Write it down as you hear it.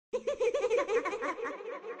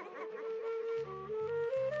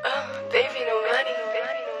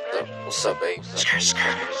What's up, babe?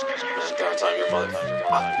 Skirt. God time your mother.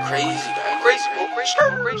 Crazy, man. Crazy.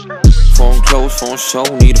 Phone close, phone show,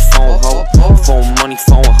 need a phone hoe. Phone money,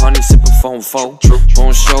 phone honey, sippin' phone foe.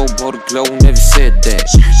 Phone show, bought a glow, never said that.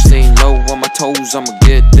 Staying low on my toes, I'ma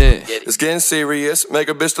get that. It's getting serious, make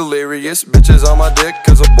a bitch delirious. Bitches on my dick,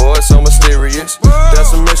 cause a boy is so mysterious.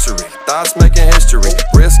 That's a mystery, thoughts making history.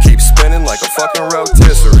 Wrist keeps spinning like a fucking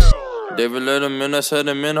rotisserie. David Letterman, I said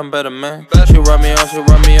him in, I'm better, man. She run me off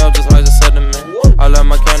just like I said to man. I love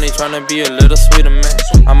my candy, tryna be a little sweeter, man.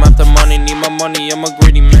 I'm after money, need my money, I'm a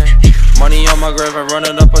greedy man. Money on my grave, I run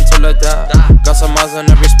it up until I die. Got some eyes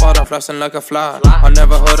in every spot, I'm flexing like a fly. I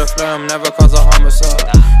never heard a flame, never cause a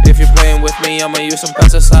homicide. If you're playing with me, I'ma use some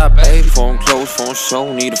pesticide, babe. Phone close, phone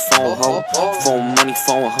show, need a phone hoe. Phone money,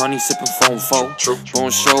 phone honey, sippin' phone foe.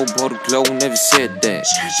 Phone show, bought a glow, never said that.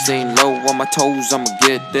 Staying low on my toes, I'ma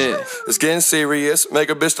get that. It's getting serious, make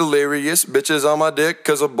a bitch delirious. Bitches on my dick,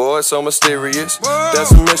 cause a boy is so mysterious.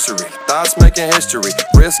 That's a mystery, thoughts making history.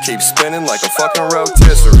 Wrist keeps spinning like a fucking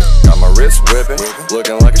rotisserie. Got my wrist whipping,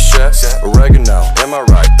 looking like a chef. Oregano, in my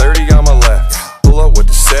right, 30 on my left. Pull up with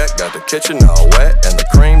the set, got the kitchen all wet. And the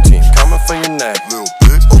cream team coming for your neck.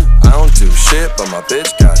 I don't do shit, but my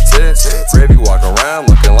bitch got tits. Gravy walk around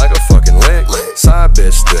looking like a fucking lick. Side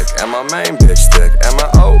bitch thick, and my main bitch thick. And my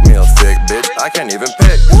oatmeal thick, bitch, I can't even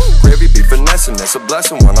pick. Gravy be finessing, it's a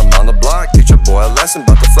blessing when I'm on the block. Teach a boy a lesson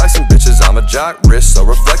about the flexing, bitches, I'm a jock. Wrist so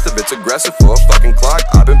reflective, it's aggressive for a fucking clock.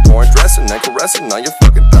 I've been pouring dressing and caressing on your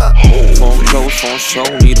fucking thought. Phone close, phone show,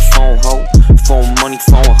 need a phone hoe. Phone money,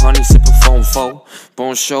 phone honey, sippin' phone foe.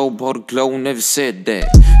 Phone show, bought a glow, never said that.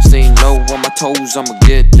 Staying low on my toes, I'ma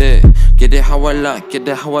get that. Get it how I like, get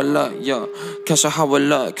it how I like, yeah. Cash it how I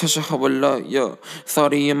like, cash it how I like, yeah.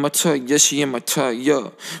 30 in my tug, yeah, she in my tug, yeah.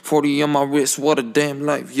 40 on my wrist, what a damn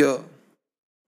life, yeah.